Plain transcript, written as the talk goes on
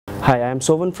Hi, I am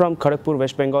Sovan from Kharagpur,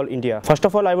 West Bengal, India. First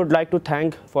of all, I would like to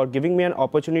thank for giving me an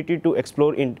opportunity to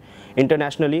explore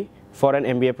internationally for an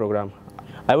MBA program.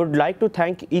 I would like to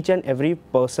thank each and every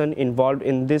person involved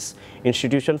in this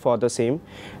institution for the same,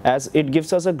 as it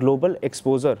gives us a global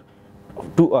exposure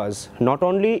to us. Not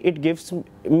only it gives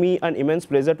me an immense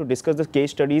pleasure to discuss the case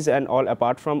studies and all,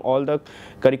 apart from all the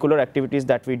curricular activities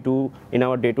that we do in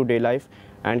our day-to-day life.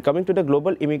 And coming to the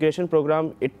global immigration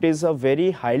program, it is a very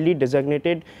highly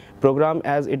designated program,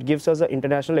 as it gives us an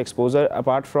international exposure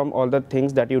apart from all the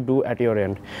things that you do at your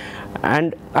end.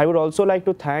 And I would also like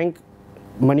to thank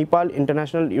Manipal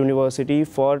International University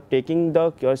for taking the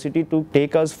curiosity to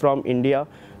take us from India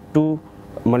to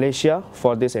Malaysia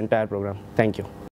for this entire program. Thank you.